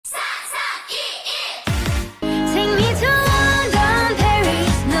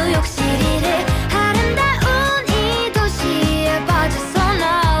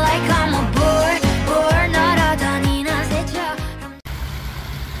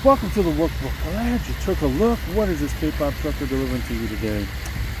Welcome to the workbook. Glad you took a look. What is this K-pop trucker delivering to you today?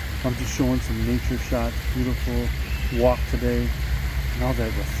 I'm just showing some nature shots. Beautiful walk today. And all that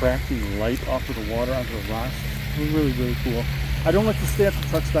refracting light off of the water onto the rocks. Really, really cool. I don't like to stay at the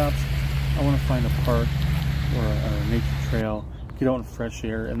truck stops. I want to find a park or a nature trail, get out in fresh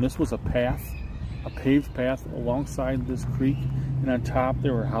air. And this was a path, a paved path alongside this creek. And on top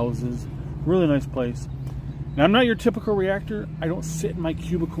there were houses. Really nice place. Now, I'm not your typical reactor. I don't sit in my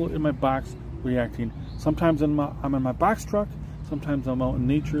cubicle, in my box, reacting. Sometimes I'm in my box truck. Sometimes I'm out in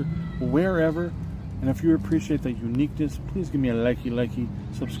nature, wherever. And if you appreciate that uniqueness, please give me a likey,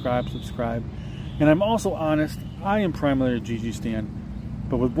 subscribe. And I'm also honest, I am primarily a GG stan.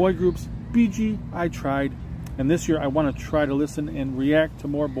 But with boy groups, BG, I tried. And this year, I want to try to listen and react to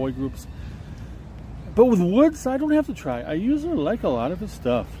more boy groups. But with Woodz, I don't have to try. I usually like a lot of his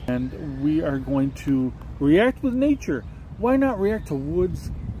stuff. And we are going to react with nature. Why not react to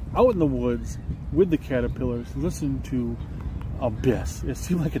Woodz out in the woods with the caterpillars, listen to Abyss. It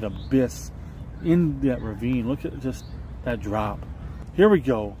seemed like an abyss in that ravine. Look at just that drop. Here we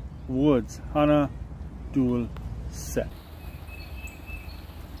go. Woodz, Hana Dual Set.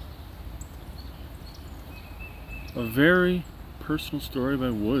 A very personal story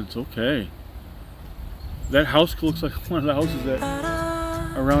by Woodz. Okay. That house looks like one of the houses that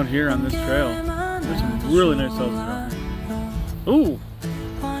around here on this trail. There's some really nice houses around here. Ooh!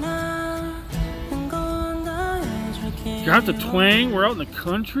 Got the twang. We're out in the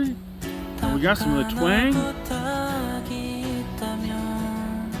country. And we got some of the twang.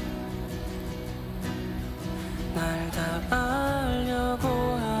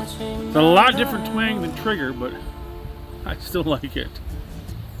 It's a lot different twang than Trigger, but I still like it.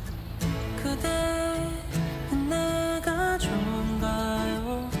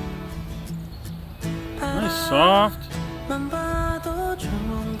 Nice, soft.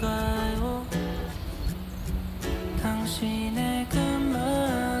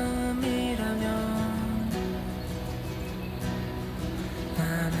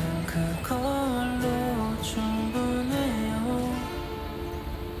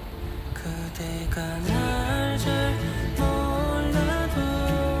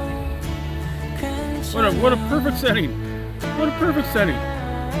 What a perfect setting. What a perfect setting.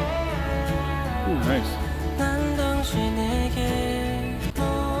 Ooh, nice.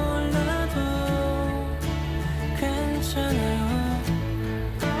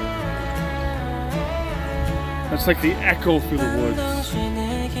 That's like the echo through the woods.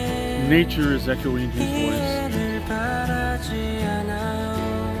 Nature is echoing his voice.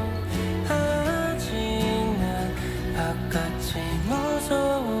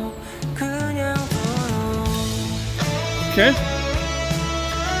 Okay.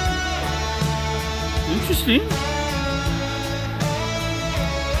 Interesting.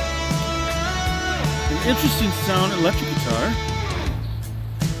 An interesting sound electric guitar.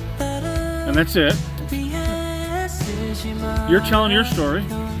 And that's it. You're telling your story.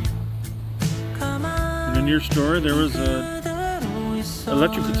 And in your story there was a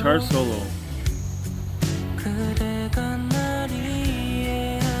electric guitar solo.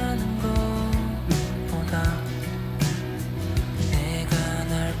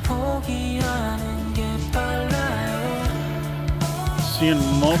 Seeing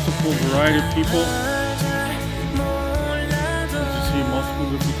multiple variety of people. You see multiple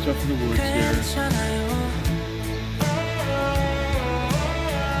different stuff in the woods here. It's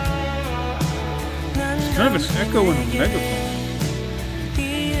kind of an echo and a megaphone.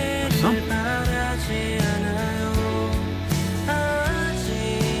 Or something.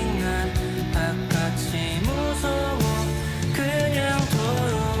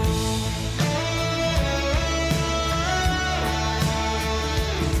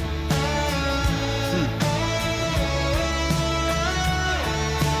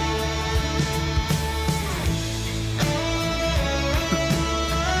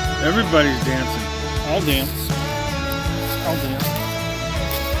 Everybody's dancing. I'll dance. I'll dance.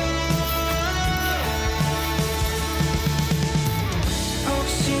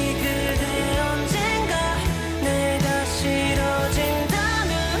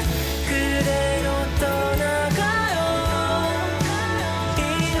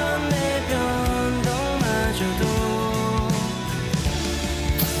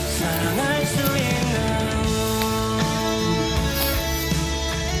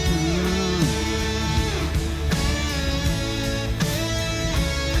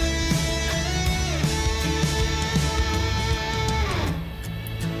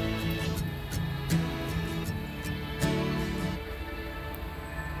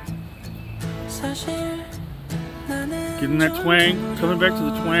 Getting that twang, coming back to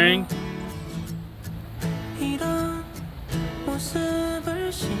the twang.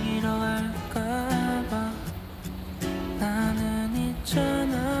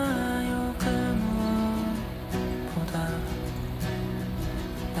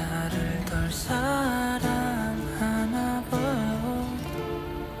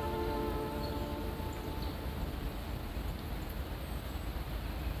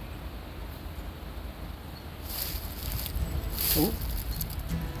 Oh,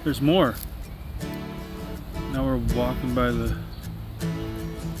 there's more. Now we're walking by the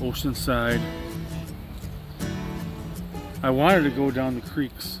ocean side. I wanted to go down the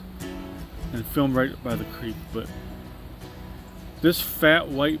creeks and film right by the creek, but this fat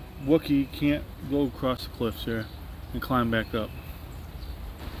white Wookiee can't go across the cliffs here and climb back up.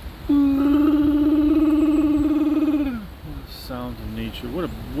 Sounds of nature.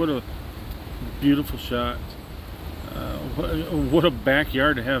 What a beautiful shot. What a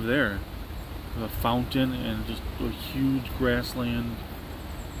backyard to have there. A fountain and just a huge grassland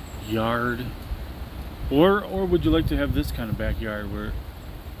yard. Or would you like to have this kind of backyard where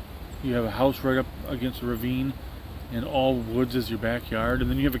you have a house right up against a ravine and all woods is your backyard,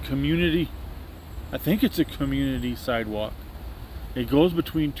 and then you have a community, I think it's a community sidewalk. It goes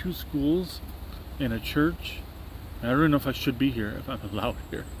between two schools and a church. I don't know if I should be here, if I'm allowed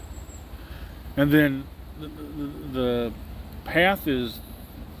here. And then the path is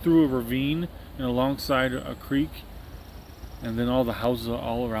through a ravine and alongside a creek, and then all the houses are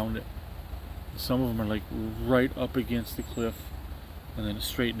all around it. Some of them are like right up against the cliff and then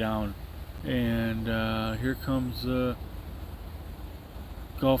straight down. And here comes a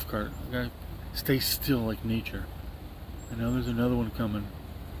golf cart. I gotta stay still like nature. I know there's another one coming.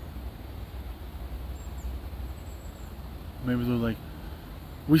 Maybe they're like,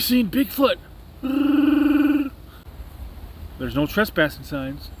 we seen Bigfoot. There's no trespassing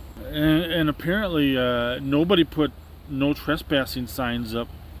signs, and apparently nobody put no trespassing signs up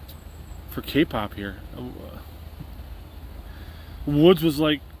for K-pop here. Woodz was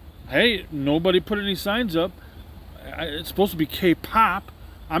like, hey, nobody put any signs up. It's supposed to be K-pop.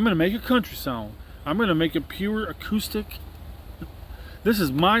 I'm gonna make a country song. I'm gonna make a pure acoustic. This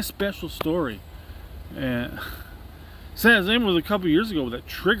is my special story. And same was a couple years ago with that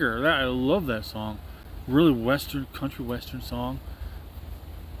Trigger. I love that song. Really western, country western song.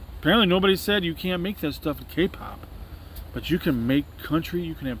 Apparently nobody said you can't make that stuff in K-pop, but you can make country.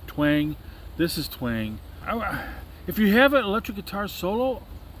 You can have twang. This is twang. If you have an electric guitar solo,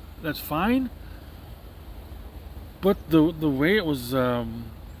 that's fine. But the way it was, I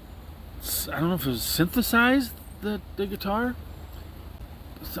don't know if it was synthesized, the guitar.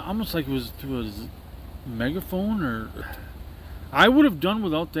 It's almost like it was through a megaphone, or I would have done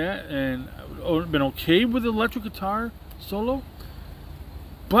without that, and I would have been okay with the electric guitar solo.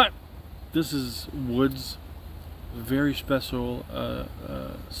 But this is Woodz' very special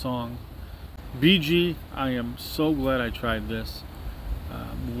song. BG, I am so glad I tried this.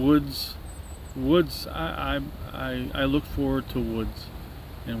 Woodz, I look forward to Woodz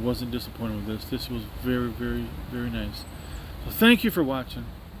and wasn't disappointed with this. This was very, very, very nice. So thank you for watching.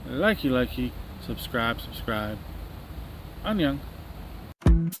 Likey, subscribe. Annyeong.